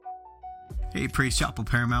Hey, Praise Chapel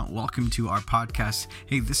Paramount, welcome to our podcast.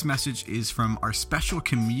 Hey, this message is from our special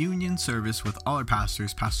communion service with all our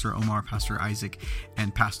pastors, Pastor Omar, Pastor Isaac,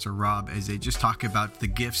 and Pastor Rob, as they just talk about the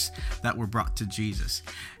gifts that were brought to Jesus.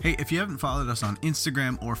 Hey, if you haven't followed us on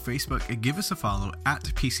Instagram or Facebook, give us a follow at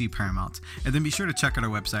PC Paramount, and then be sure to check out our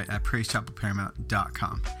website at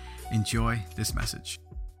praisechapelparamount.com. Enjoy this message.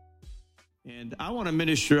 And I want to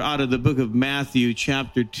minister out of the book of Matthew,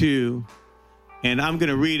 chapter 2. And I'm going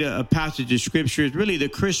to read a passage of scripture. It's really the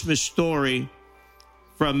Christmas story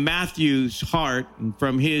from Matthew's heart and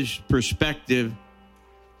from his perspective.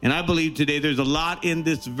 And I believe today there's a lot in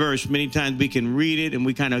this verse. Many times we can read it and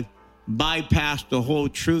we kind of bypass the whole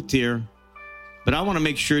truth here. But I want to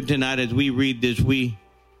make sure tonight as we read this, we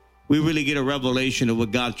really get a revelation of what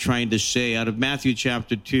God's trying to say out of Matthew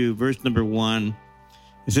chapter 2, verse number 1.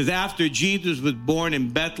 It says, after Jesus was born in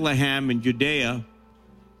Bethlehem in Judea,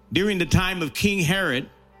 during the time of King Herod,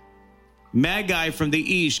 Magi from the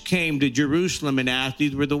east came to Jerusalem and asked,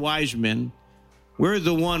 these were the wise men, where is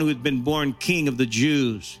the one who has been born king of the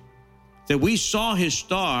Jews? That we saw his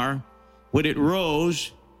star when it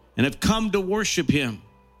rose and have come to worship him.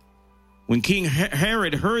 When King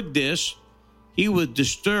Herod heard this, he was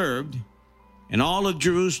disturbed, and all of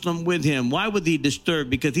Jerusalem with him. Why was he disturbed?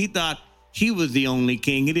 Because he thought he was the only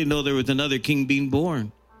king. He didn't know there was another king being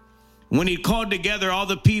born. When he called together all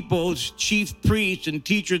the people's chief priests and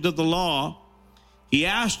teachers of the law, he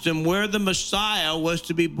asked them where the Messiah was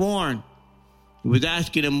to be born. He was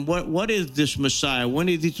asking them, what is this Messiah? When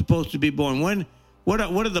is he supposed to be born? What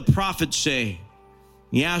do the prophets say?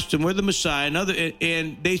 He asked them where the Messiah,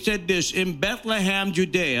 and they said this, in Bethlehem,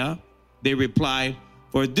 Judea, they replied,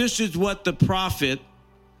 for this is what the prophet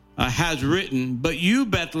has written, but you,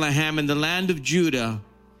 Bethlehem, in the land of Judah,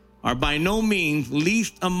 are by no means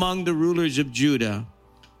least among the rulers of Judah.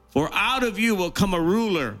 For out of you will come a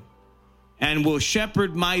ruler and will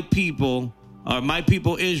shepherd my people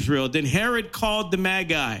Israel. Then Herod called the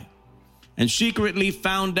Magi and secretly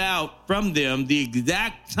found out from them the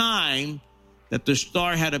exact time that the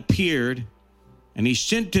star had appeared. And he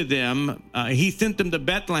sent them to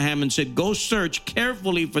Bethlehem and said, go search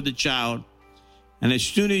carefully for the child. And as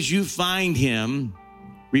soon as you find him,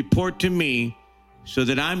 report to me, so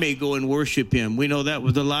that I may go and worship him. We know that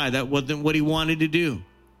was a lie. That wasn't what he wanted to do.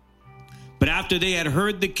 But after they had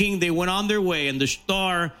heard the king, they went on their way, and the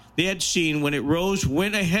star they had seen when it rose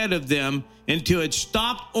went ahead of them until it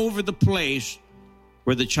stopped over the place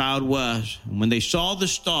where the child was. And when they saw the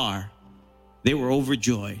star, they were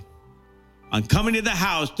overjoyed. On coming to the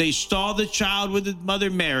house, they saw the child with his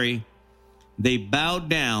mother Mary. They bowed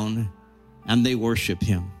down and they worshiped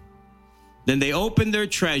him. Then they opened their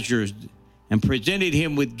treasures and presented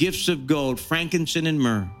him with gifts of gold, frankincense, and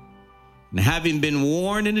myrrh. And having been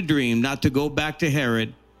warned in a dream not to go back to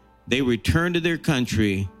Herod, they returned to their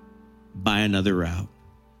country by another route.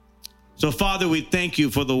 So, Father, we thank you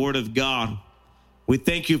for the word of God. We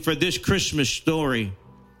thank you for this Christmas story.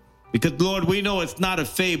 Because, Lord, we know it's not a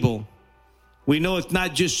fable. We know it's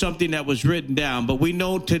not just something that was written down. But we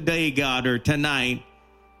know today, God, or tonight,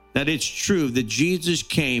 that it's true that Jesus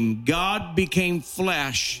came. God became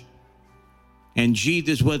flesh. And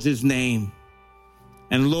Jesus was his name.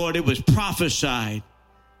 And Lord, it was prophesied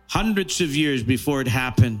hundreds of years before it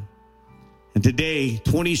happened. And today,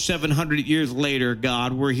 2,700 years later,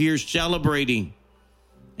 God, we're here celebrating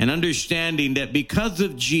and understanding that because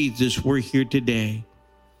of Jesus, we're here today.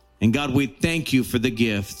 And God, we thank you for the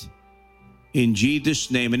gift. In Jesus'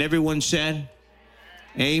 name. And everyone said,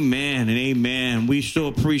 amen and amen. We so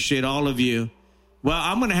appreciate all of you. Well,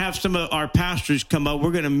 I'm going to have some of our pastors come up.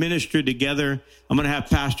 We're going to minister together. I'm going to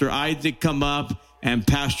have Pastor Isaac come up and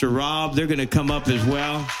Pastor Rob. They're going to come up as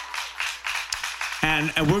well.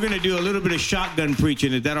 And we're going to do a little bit of shotgun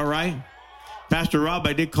preaching. Is that all right? Pastor Rob,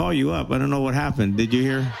 I did call you up. I don't know what happened. Did you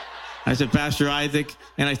hear? I said Pastor Isaac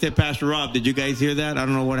and I said Pastor Rob. Did you guys hear that? I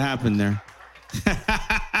don't know what happened there.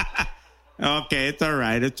 Okay, it's all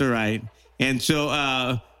right. It's all right. And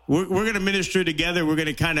so we're going to minister together. We're going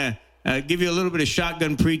to kind of give you a little bit of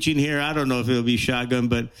shotgun preaching here. I don't know if it'll be shotgun,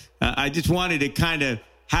 but I just wanted to kind of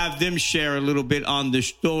have them share a little bit on the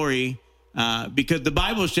story because the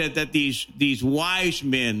Bible said that these wise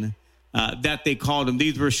men that they called them,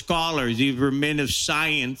 these were scholars, these were men of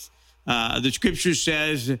science. The scripture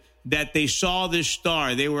says that they saw this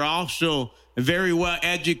star. They were also very well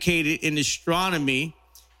educated in astronomy.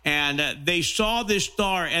 And they saw this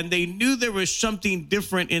star and they knew there was something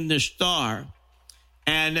different in the star.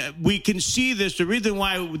 And we can see this. The reason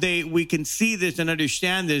why we can see this and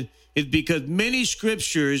understand this is because many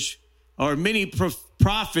scriptures or many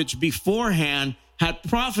prophets beforehand had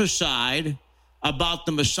prophesied about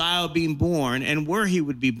the Messiah being born and where he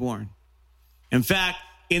would be born. In fact,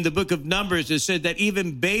 in the book of Numbers, it said that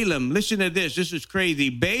even Balaam, listen to this is crazy.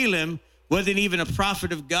 Balaam wasn't even a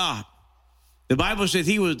prophet of God. The Bible says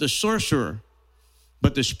he was the sorcerer,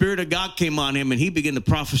 but the Spirit of God came on him and he began to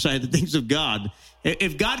prophesy the things of God.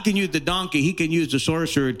 If God can use the donkey, he can use the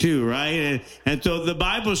sorcerer too, right? And so the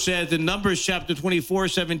Bible says in Numbers chapter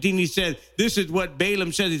 24:17, he said, this is what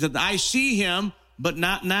Balaam says. He said, I see him, but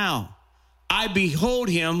not now. I behold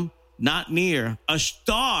him, not near. A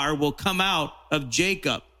star will come out of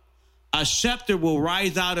Jacob. A scepter will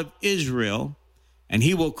rise out of Israel, and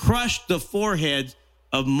he will crush the foreheads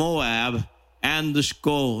of Moab and the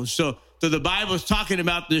skulls. So the Bible is talking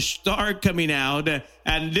about the star coming out,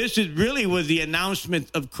 and this is really was the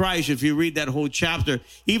announcement of Christ if you read that whole chapter.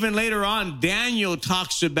 Even later on, Daniel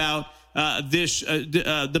talks about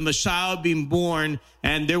the Messiah being born,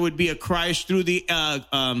 and there would be a Christ through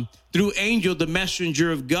through angel, the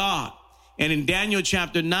messenger of God. And in Daniel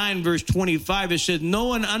chapter 9, verse 25, it says, no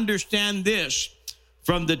one understand this.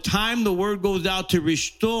 From the time the word goes out to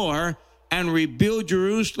restore and rebuild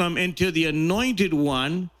Jerusalem into the anointed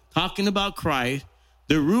one, talking about Christ,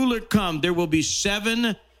 the ruler come, there will be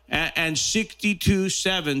 7 and 62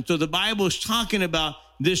 7. So the Bible is talking about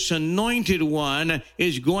this anointed one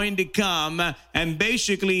is going to come, and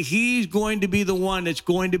basically he's going to be the one that's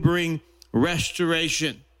going to bring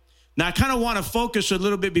restoration. Now, I kind of want to focus a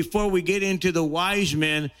little bit before we get into the wise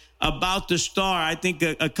men about the star. I think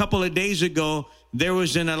a couple of days ago, there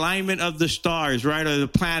was an alignment of the stars, right, or the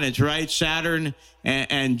planets, right, Saturn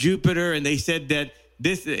and Jupiter, and they said that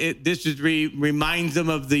this reminds them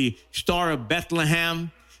of the Star of Bethlehem,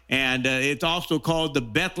 and it's also called the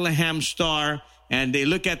Bethlehem Star, and they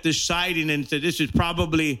look at this sighting and said this is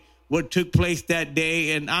probably what took place that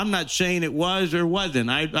day, and I'm not saying it was or wasn't.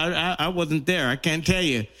 I wasn't there. I can't tell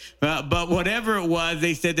you. But whatever it was,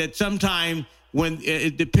 they said that sometime when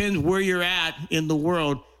it depends where you're at in the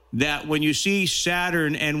world, that when you see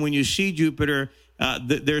Saturn and when you see Jupiter,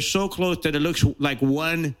 they're so close that it looks like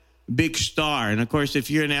one big star. And of course, if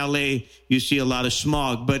you're in LA, you see a lot of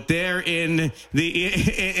smog. But there in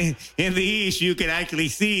the east, you can actually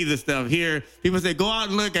see the stuff. Here, people say, go out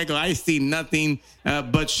and look. I go, I see nothing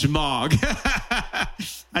but smog.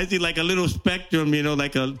 I see like a little spectrum,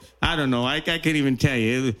 like I don't know. I can't even tell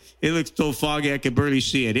you. It looks so foggy, I could barely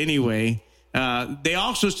see it. Anyway, they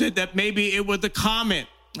also said that maybe it was a comet.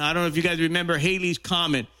 I don't know if you guys remember Halley's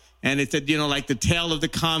Comet. And it said, like the tail of the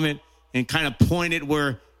comet and kind of pointed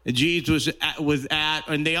where Jesus was at,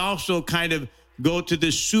 and they also kind of go to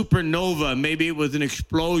this supernova. Maybe it was an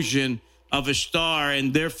explosion of a star,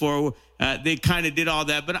 and therefore they kind of did all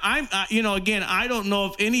that. But again, I don't know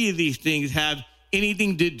if any of these things have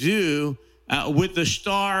anything to do with the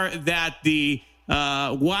star that the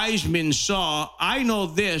wise men saw. I know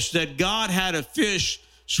this, that God had a fish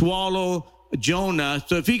swallow Jonah.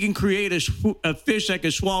 So if he can create a fish that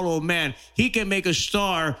can swallow a man, he can make a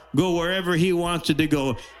star go wherever he wants it to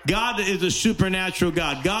go. God is a supernatural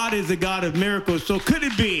God. God is a God of miracles. So could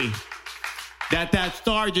it be that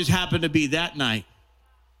star just happened to be that night?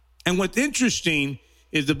 And what's interesting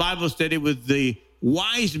is the Bible said it was the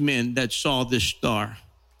wise men that saw this star.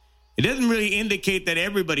 It doesn't really indicate that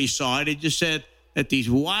everybody saw it. It just said that these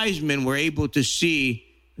wise men were able to see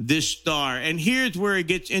this star. And here's where it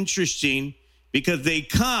gets interesting, because they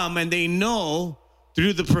come and they know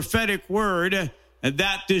through the prophetic word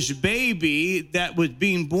that this baby that was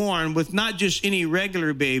being born was not just any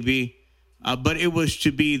regular baby, but it was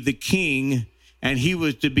to be the king, and he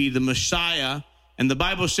was to be the Messiah. And the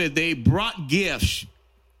Bible said they brought gifts,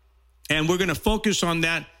 and we're going to focus on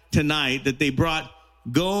that tonight, that they brought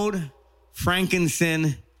gold,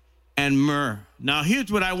 frankincense, and myrrh. Now, here's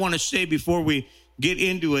what I want to say before we get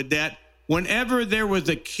into it, that whenever there was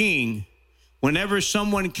a king, whenever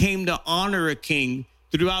someone came to honor a king,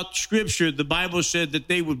 throughout Scripture, the Bible said that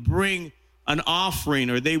they would bring an offering,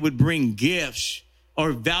 or they would bring gifts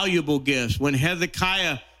or valuable gifts. When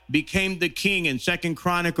Hezekiah became the king in 2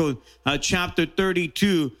 Chronicles chapter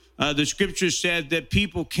 32, the Scripture said that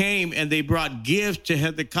people came and they brought gifts to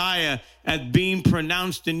Hezekiah as being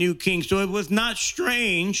pronounced the new king. So it was not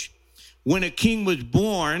strange when a king was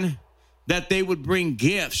born that they would bring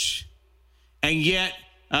gifts. And yet,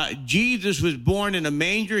 Jesus was born in a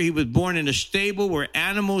manger. He was born in a stable where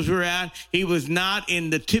animals were at. He was not in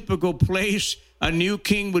the typical place a new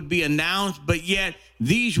king would be announced. But yet,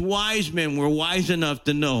 these wise men were wise enough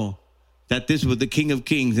to know that this was the King of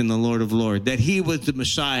Kings and the Lord of Lords, that he was the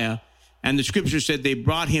Messiah. And the Scripture said they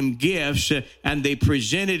brought him gifts and they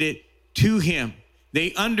presented it to him.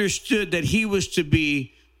 They understood that he was to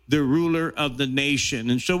be the ruler of the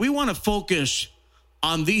nation. And so we want to focus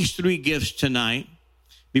on these three gifts tonight.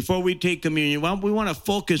 Before we take communion, well, we want to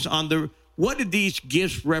focus on what did these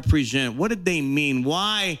gifts represent? What did they mean?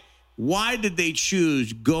 Why did they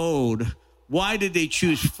choose gold? Why did they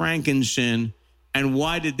choose frankincense? And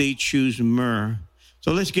why did they choose myrrh?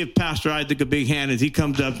 So let's give Pastor Isaac a big hand as he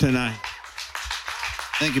comes up tonight.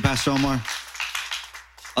 Thank you, Pastor Omar.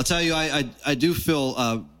 I'll tell you, I do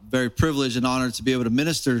feel very privileged and honored to be able to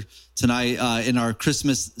minister tonight in our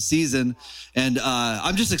Christmas season. And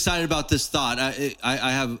I'm just excited about this thought.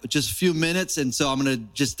 I have just a few minutes, and so I'm going to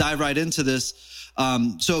just dive right into this.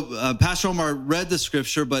 Pastor Omar read the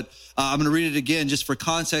scripture, but I'm going to read it again just for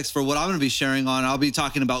context for what I'm going to be sharing on. I'll be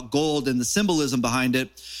talking about gold and the symbolism behind it.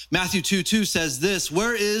 Matthew 2:2 says this,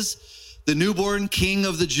 "Where is the newborn King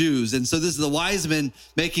of the Jews?" And so this is the wise men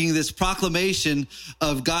making this proclamation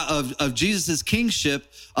of God, of Jesus'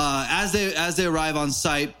 kingship as they arrive on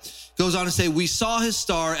site. Goes on to say, "We saw his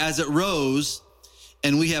star as it rose,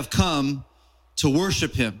 and we have come to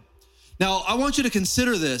worship him." Now, I want you to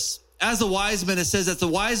consider this. As the wise men, it says that the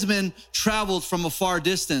wise men traveled from a far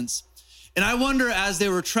distance. And I wonder, as they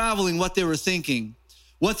were traveling, what they were thinking,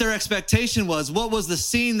 what their expectation was, what was the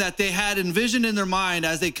scene that they had envisioned in their mind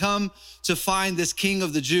as they come to find this King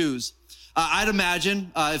of the Jews. I'd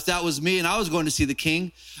imagine, if that was me and I was going to see the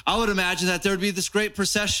king, I would imagine that there would be this great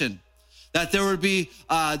procession, that there would be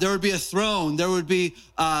a throne, there would be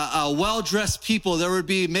well-dressed people, there would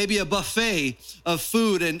be maybe a buffet of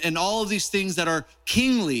food and all of these things that are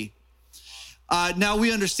kingly. Now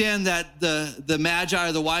we understand that the Magi,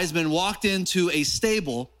 or the wise men, walked into a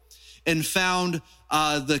stable and found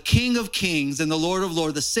the King of Kings and the Lord of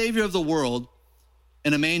Lords, the Savior of the world,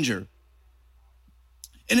 in a manger.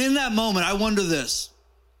 And in that moment, I wonder this,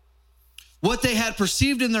 what they had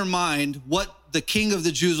perceived in their mind, what the King of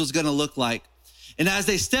the Jews was going to look like. And as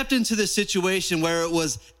they stepped into this situation where it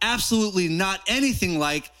was absolutely not anything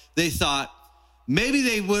like they thought, maybe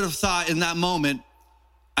they would have thought in that moment,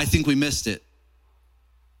 I think we missed it.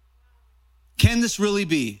 Can this really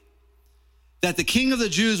be? That the King of the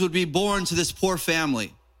Jews would be born to this poor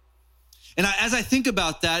family. And as I think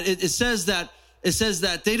about that, it says that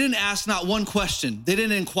they didn't ask not one question. They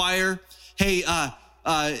didn't inquire, hey,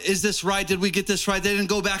 is this right? Did we get this right? They didn't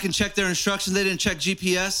go back and check their instructions. They didn't check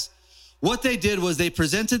GPS. What they did was they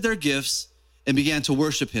presented their gifts and began to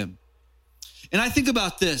worship him. And I think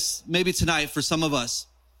about this maybe tonight for some of us.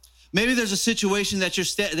 Maybe there's a situation that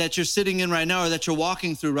you're sitting in right now, or that you're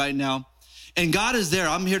walking through right now. And God is there.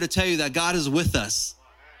 I'm here to tell you that God is with us.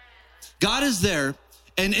 God is there.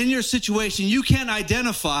 And in your situation, you can't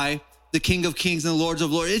identify the King of Kings and the Lords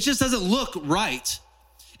of Lords. It just doesn't look right.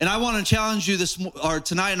 And I want to challenge you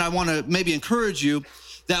tonight, and I want to maybe encourage you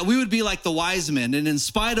that we would be like the wise men. And in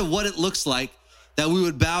spite of what it looks like, that we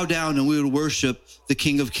would bow down and we would worship the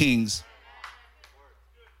King of Kings.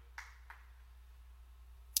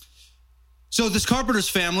 So this carpenter's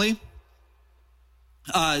family,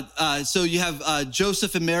 so you have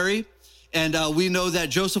Joseph and Mary, and we know that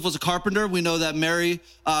Joseph was a carpenter. We know that Mary,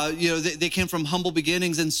 they came from humble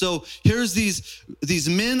beginnings. And so here's these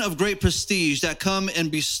men of great prestige that come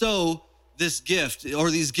and bestow this gift, or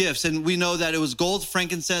these gifts. And we know that it was gold,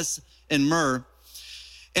 frankincense, and myrrh.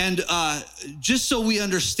 And just so we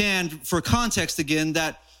understand, for context again,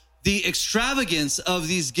 that the extravagance of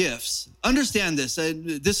these gifts, understand this.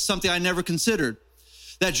 This is something I never considered.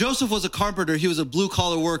 That Joseph was a carpenter, he was a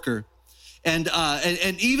blue-collar worker. And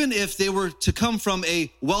even if they were to come from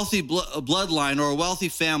a wealthy bloodline or a wealthy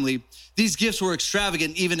family, these gifts were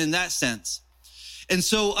extravagant even in that sense. And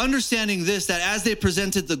so understanding this, that as they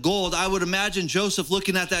presented the gold, I would imagine Joseph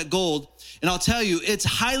looking at that gold, and I'll tell you, it's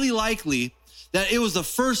highly likely that it was the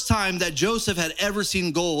first time that Joseph had ever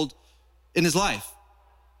seen gold in his life.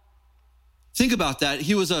 Think about that.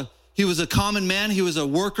 He was a common man. He was a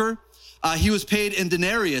worker. He was paid in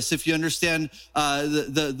denarius, if you understand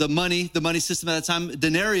the money system at that time,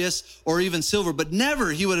 denarius or even silver, but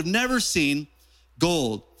he would have never seen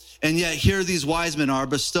gold. And yet here these wise men are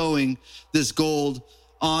bestowing this gold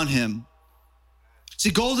on him.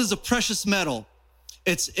 See, gold is a precious metal.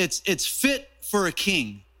 It's fit for a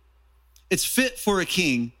king. It's fit for a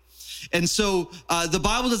king. And so the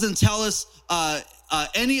Bible doesn't tell us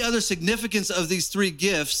any other significance of these three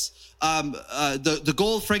gifts. The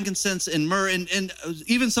gold, frankincense, and myrrh, and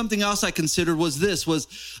even something else I considered was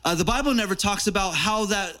the Bible never talks about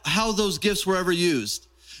how those gifts were ever used.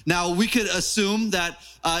 Now we could assume that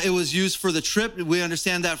it was used for the trip. We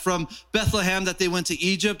understand that from Bethlehem that they went to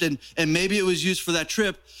Egypt, and maybe it was used for that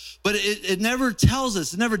trip. But it never tells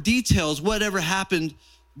us, it never details whatever happened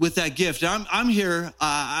with that gift. And I'm here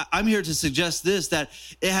to suggest this, that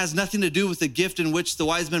it has nothing to do with the gift in which the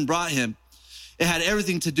wise men brought him. It had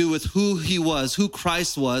everything to do with who he was, who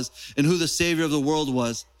Christ was, and who the Savior of the world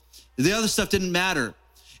was. The other stuff didn't matter.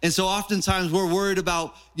 And so oftentimes we're worried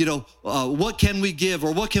about, what can we give,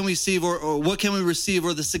 or what can we receive, or what can we receive,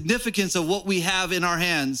 or the significance of what we have in our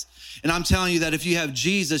hands. And I'm telling you that if you have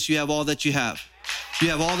Jesus, you have all that you have. You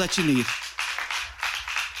have all that you need.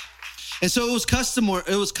 And so it was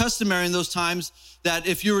customary in those times that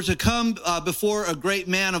if you were to come before a great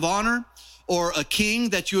man of honor or a king,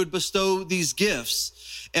 that you would bestow these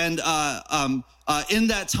gifts. And in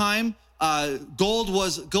that time, gold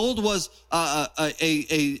was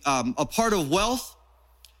a part of wealth,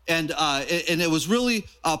 and it was really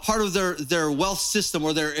a part of their wealth system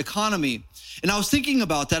or their economy. And I was thinking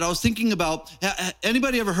about that. I was thinking about,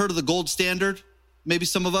 anybody ever heard of the gold standard? Maybe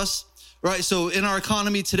some of us, right? So in our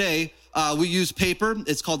economy today, we use paper.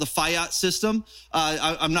 It's called the fiat system.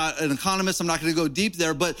 I'm not an economist. I'm not going to go deep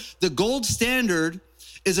there, but the gold standard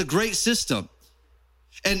is a great system.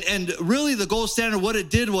 And really the gold standard, what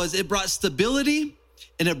it did was it brought stability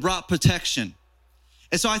and it brought protection.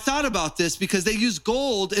 And so I thought about this because they used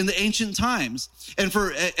gold in the ancient times,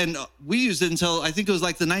 and we used it until I think it was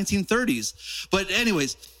like the 1930s. But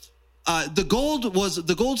anyways, the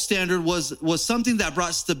gold standard was something that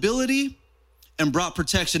brought stability and brought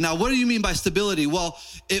protection. Now, what do you mean by stability? Well,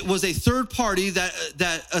 it was a third party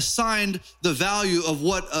that assigned the value of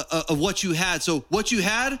what you had. So what you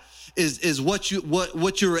had is what you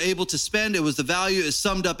were able to spend. It was the value. It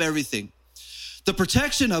summed up everything. The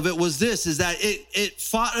protection of it was this, is that it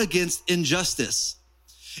fought against injustice.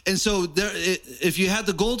 And so if you had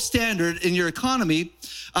the gold standard in your economy,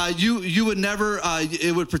 you would never,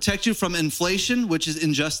 it would protect you from inflation, which is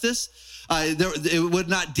injustice. It would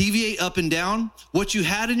not deviate up and down. What you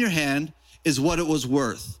had in your hand is what it was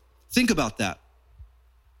worth. Think about that.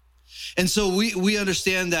 And so we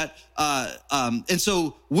understand that, and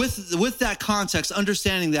so with that context,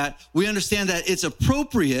 understanding that, we understand that it's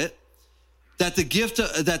appropriate that the gift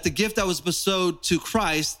that was bestowed to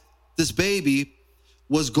Christ, this baby,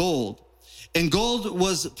 was gold. And gold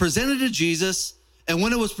was presented to Jesus, and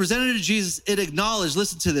when it was presented to Jesus, it acknowledged,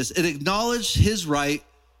 listen to this, it acknowledged his right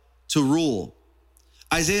to rule.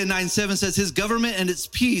 Isaiah 9:7 says, his government and its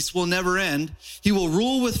peace will never end. He will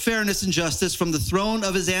rule with fairness and justice from the throne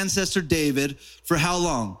of his ancestor David for how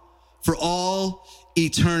long? For all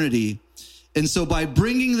eternity. And so by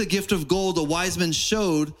bringing the gift of gold, the wise men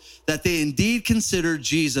showed that they indeed considered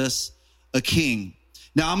Jesus a king.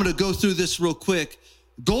 Now I'm going to go through this real quick.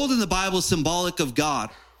 Gold in the Bible is symbolic of God,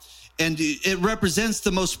 and it represents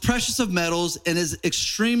the most precious of metals and is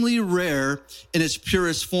extremely rare in its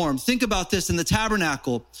purest form. Think about this in the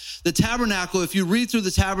tabernacle. The tabernacle, if you read through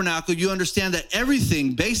the tabernacle, you understand that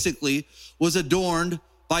everything basically was adorned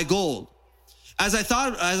by gold. As I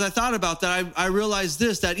thought about that, I realized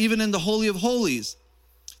this, that even in the Holy of Holies,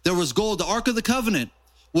 there was gold. The Ark of the Covenant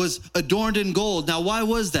was adorned in gold. Now, why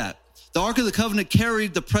was that? The Ark of the Covenant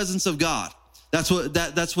carried the presence of God. That's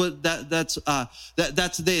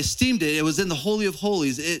they esteemed it. It was in the Holy of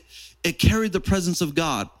Holies. It carried the presence of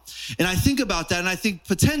God. And I think about that, and I think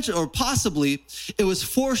potentially or possibly it was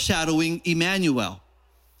foreshadowing Emmanuel.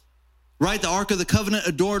 Right? The Ark of the Covenant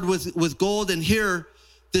adorned with gold, and here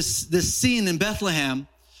this scene in Bethlehem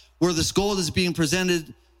where this gold is being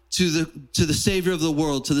presented to the Savior of the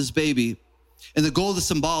world, to this baby. And the gold is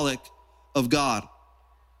symbolic of God.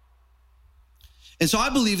 And so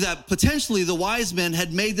I believe that potentially the wise men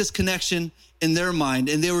had made this connection in their mind,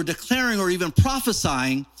 and they were declaring or even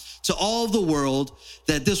prophesying to all of the world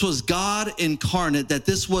that this was God incarnate, that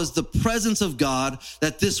this was the presence of God,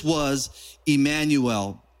 that this was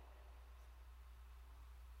Emmanuel.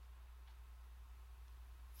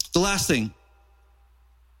 The last thing,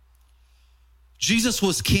 Jesus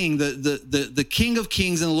was king, the King of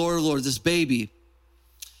Kings and the Lord of Lords, this baby.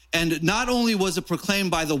 And not only was it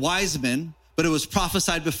proclaimed by the wise men, but it was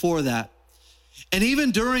prophesied before that. And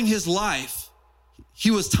even during his life,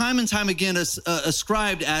 he was time and time again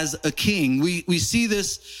ascribed as a king. We see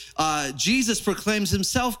this, Jesus proclaims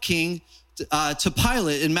himself king to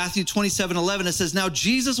Pilate in Matthew 27:11. It says, now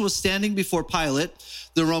Jesus was standing before Pilate,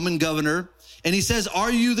 the Roman governor, and he says,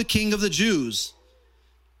 are you the king of the Jews?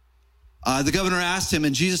 The governor asked him,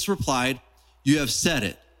 and Jesus replied, you have said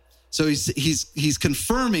it. So he's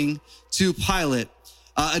confirming to Pilate.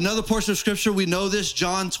 Another portion of scripture, we know this,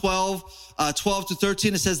 John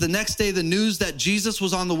 12:12-13, it says, the next day, the news that Jesus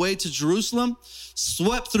was on the way to Jerusalem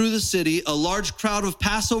swept through the city. A large crowd of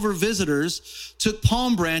Passover visitors took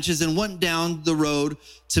palm branches and went down the road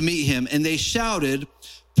to meet him. And they shouted,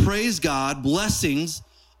 praise God, blessings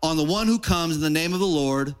on the one who comes in the name of the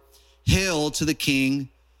Lord. Hail to the King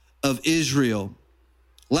of Israel.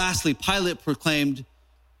 Lastly, Pilate proclaimed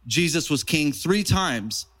Jesus was king 3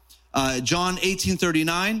 times. John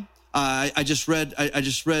 18:39. I just read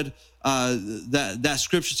that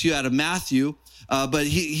scripture to you out of Matthew. But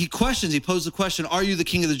he questions. He posed the question: "Are you the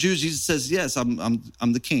King of the Jews?" Jesus says, "Yes,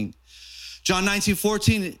 I'm the King." John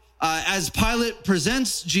 19:14. As Pilate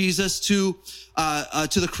presents Jesus to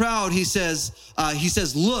the crowd, he says,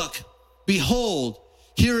 "Look, behold,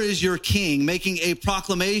 here is your king," making a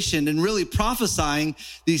proclamation and really prophesying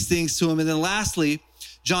these things to him. And then lastly,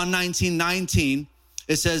 John 19:19,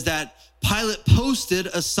 it says that Pilate posted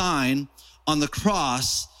a sign on the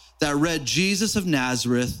cross that read, "Jesus of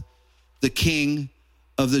Nazareth, the King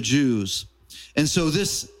of the Jews." And so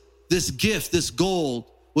this gift, this gold,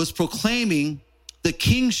 was proclaiming the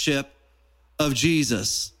kingship of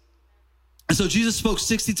Jesus. And so Jesus spoke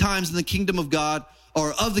 60 times in the kingdom of God,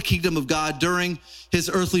 or of the kingdom of God, during his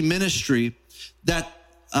earthly ministry.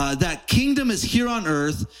 That kingdom is here on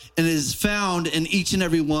earth and is found in each and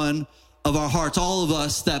every one of our hearts, all of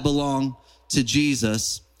us that belong to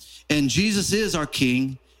Jesus. And Jesus is our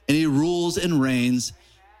King, and he rules and reigns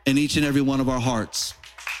in each and every one of our hearts.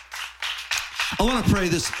 I want to pray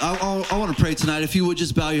this. I want to pray tonight. If you would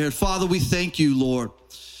just bow your head. Father, we thank you, Lord.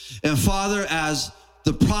 And Father, as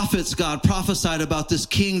the prophets, God, prophesied about this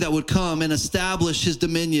king that would come and establish his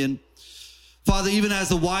dominion, Father, even as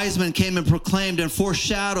the wise men came and proclaimed and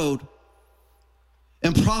foreshadowed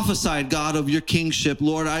and prophesied, God, of your kingship,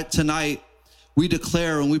 Lord, tonight we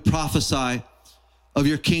declare and we prophesy of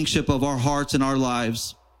your kingship of our hearts and our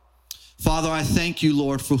lives. Father, I thank you,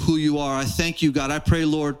 Lord, for who you are. I thank you, God. I pray,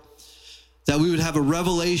 Lord, that we would have a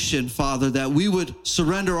revelation, Father, that we would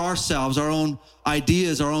surrender ourselves, our own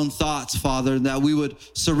ideas, our own thoughts, Father, and that we would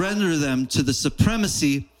surrender them to the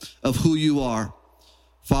supremacy of who you are.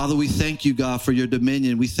 Father, we thank you, God, for your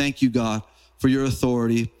dominion. We thank you, God, for your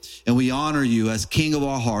authority, and we honor you as King of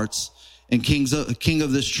our hearts and King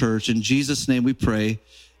of this church. In Jesus' name we pray,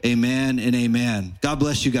 amen and amen. God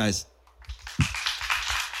bless you guys.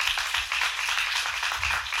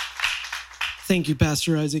 Thank you,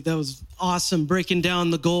 Pastor Isaac. That was awesome, breaking down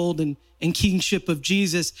the gold and kingship of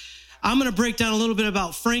Jesus. I'm going to break down a little bit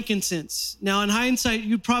about frankincense. Now, in hindsight,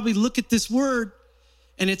 you'd probably look at this word,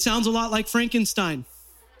 and it sounds a lot like Frankenstein,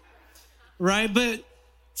 right? But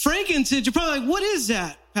frankincense, you're probably like, what is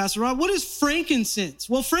that, Pastor Rob? What is frankincense?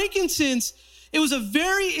 Well, frankincense, it was a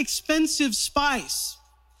very expensive spice.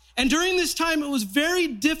 And during this time, it was very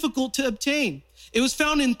difficult to obtain. It was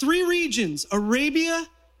found in 3 regions: Arabia,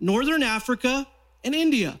 Northern Africa, and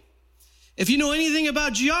India. If you know anything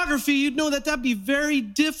about geography, you'd know that that'd be very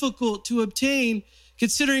difficult to obtain,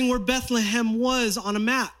 considering where Bethlehem was on a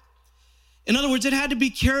map. In other words, it had to be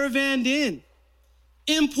caravanned in,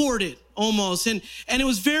 imported almost, and it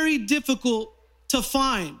was very difficult to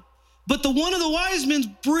find. But one of the wise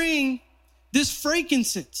men bring this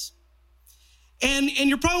frankincense. And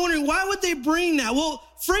you're probably wondering, why would they bring that? Well,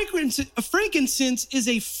 frankincense is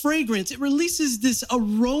a fragrance. It releases this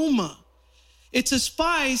aroma. It's a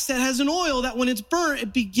spice that has an oil that when it's burnt,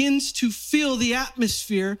 it begins to fill the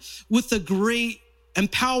atmosphere with a great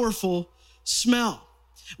and powerful smell.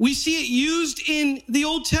 We see it used in the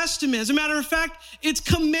Old Testament. As a matter of fact, it's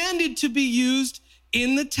commanded to be used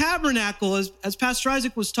in the tabernacle, as Pastor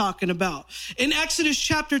Isaac was talking about. In Exodus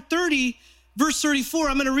chapter 30, verse 34,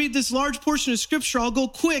 I'm going to read this large portion of scripture. I'll go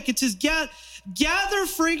quick. It says, gather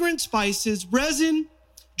fragrant spices, resin,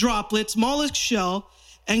 droplets, mollusk shell,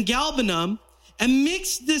 and galbanum, and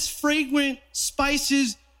mix this fragrant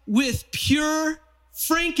spices with pure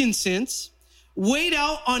frankincense, weighed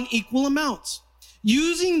out on equal amounts,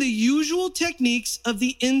 using the usual techniques of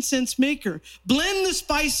the incense maker. Blend the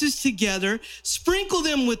spices together, sprinkle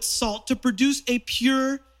them with salt to produce a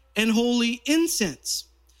pure and holy incense.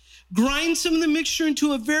 Grind some of the mixture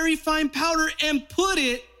into a very fine powder and put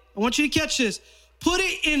it, I want you to catch this, put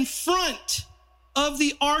it in front of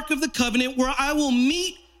the Ark of the Covenant where I will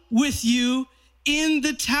meet with you in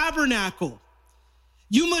the tabernacle.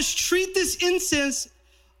 You must treat this incense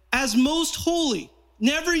as most holy.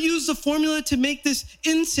 Never use the formula to make this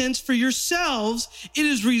incense for yourselves. It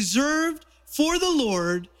is reserved for the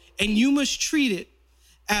Lord, and you must treat it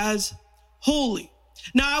as holy.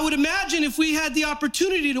 Now, I would imagine if we had the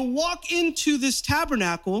opportunity to walk into this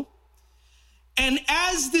tabernacle, and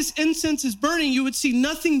as this incense is burning, you would see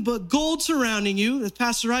nothing but gold surrounding you, as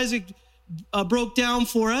Pastor Isaac broke down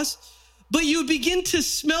for us, but you would begin to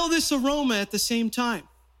smell this aroma at the same time.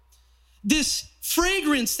 This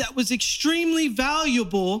fragrance that was extremely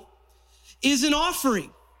valuable is an offering.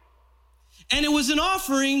 And it was an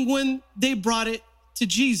offering when they brought it to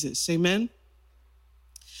Jesus. Amen.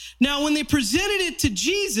 Now, when they presented it to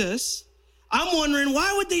Jesus, I'm wondering,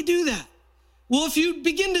 why would they do that? Well, if you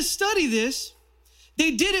begin to study this,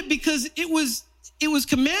 they did it because it was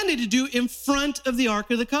commanded to do in front of the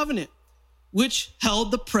Ark of the Covenant, which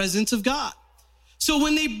held the presence of God. So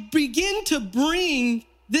when they begin to bring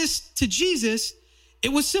this to Jesus, it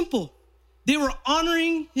was simple. They were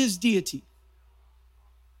honoring his deity.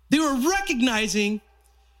 They were recognizing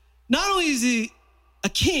not only is he a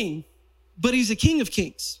king, but he's a king of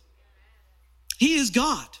kings. He is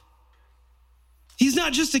God. He's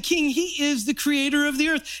not just a king. He is the creator of the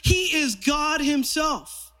earth. He is God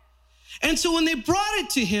himself. And so when they brought it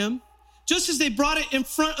to him, just as they brought it in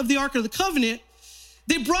front of the Ark of the Covenant,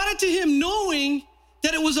 they brought it to him knowing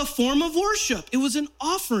that it was a form of worship. It was an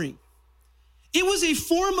offering. It was a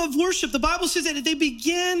form of worship. The Bible says that they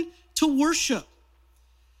began to worship.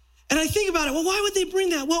 And I think about it, well, why would they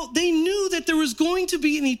bring that? Well, they knew that there was going to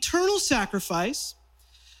be an eternal sacrifice.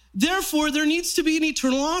 Therefore, there needs to be an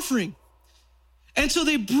eternal offering. And so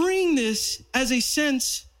they bring this as a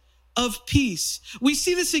sense of peace. We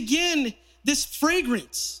see this again, this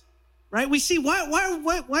fragrance, right? We see why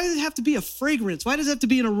does it have to be a fragrance? Why does it have to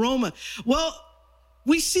be an aroma? Well,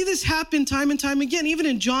 we see this happen time and time again. Even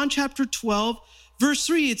in John chapter 12, verse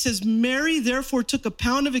 3, it says, Mary therefore took a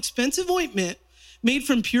pound of expensive ointment made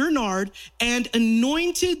from pure nard and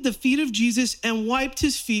anointed the feet of Jesus and wiped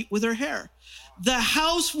his feet with her hair. The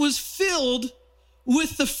house was filled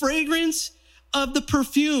with the fragrance of the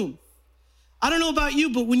perfume. I don't know about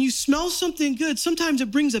you, but when you smell something good, sometimes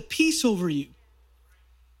it brings a peace over you.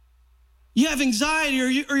 You have anxiety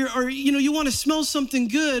or you want to smell something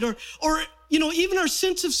good or even our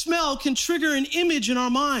sense of smell can trigger an image in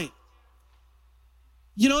our mind.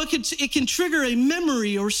 It can trigger a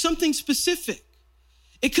memory or something specific.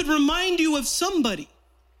 It could remind you of somebody.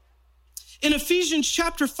 In Ephesians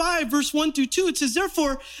chapter 5, verse 1-2, it says,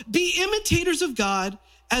 therefore, be imitators of God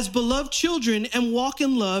as beloved children and walk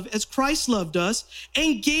in love as Christ loved us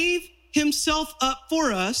and gave himself up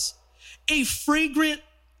for us, a fragrant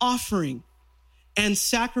offering and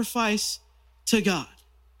sacrifice to God.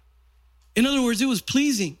 In other words, it was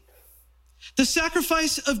pleasing. The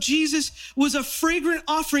sacrifice of Jesus was a fragrant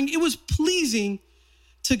offering. It was pleasing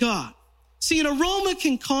to God. See, an aroma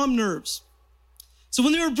can calm nerves. So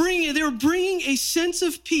when they were bringing a sense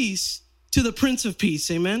of peace to the Prince of Peace,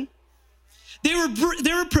 amen? They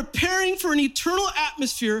were preparing for an eternal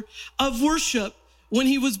atmosphere of worship when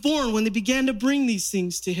he was born, when they began to bring these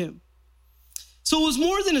things to him. So it was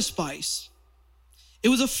more than a spice. It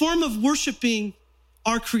was a form of worshiping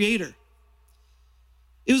our Creator.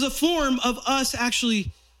 It was a form of us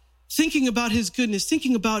actually thinking about his goodness,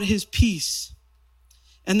 thinking about his peace,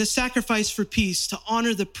 and the sacrifice for peace to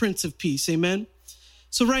honor the Prince of Peace, amen?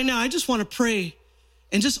 So right now, I just want to pray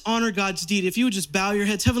and just honor God's deity. If you would just bow your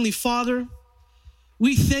heads. Heavenly Father,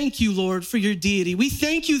 we thank you, Lord, for your deity. We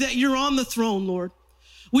thank you that you're on the throne, Lord.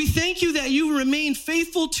 We thank you that you remain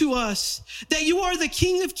faithful to us, that you are the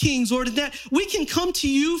King of Kings, Lord, and that we can come to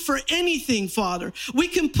you for anything, Father. We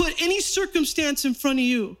can put any circumstance in front of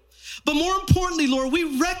you. But more importantly, Lord,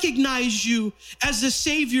 we recognize you as the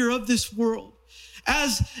Savior of this world,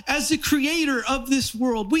 as the creator of this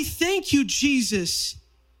world. We thank you, Jesus,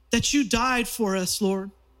 that you died for us, Lord.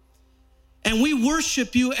 And we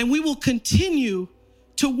worship you, and we will continue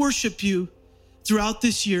to worship you throughout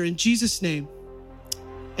this year. In Jesus' name,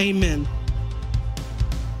 amen.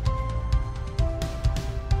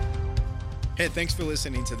 Hey, thanks for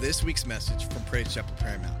listening to this week's message from Praise Chapel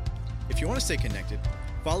Paramount. If you want to stay connected,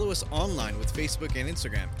 follow us online with Facebook and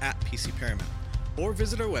Instagram at PC Paramount, or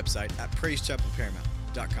visit our website at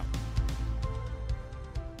praisechapelparamount.com.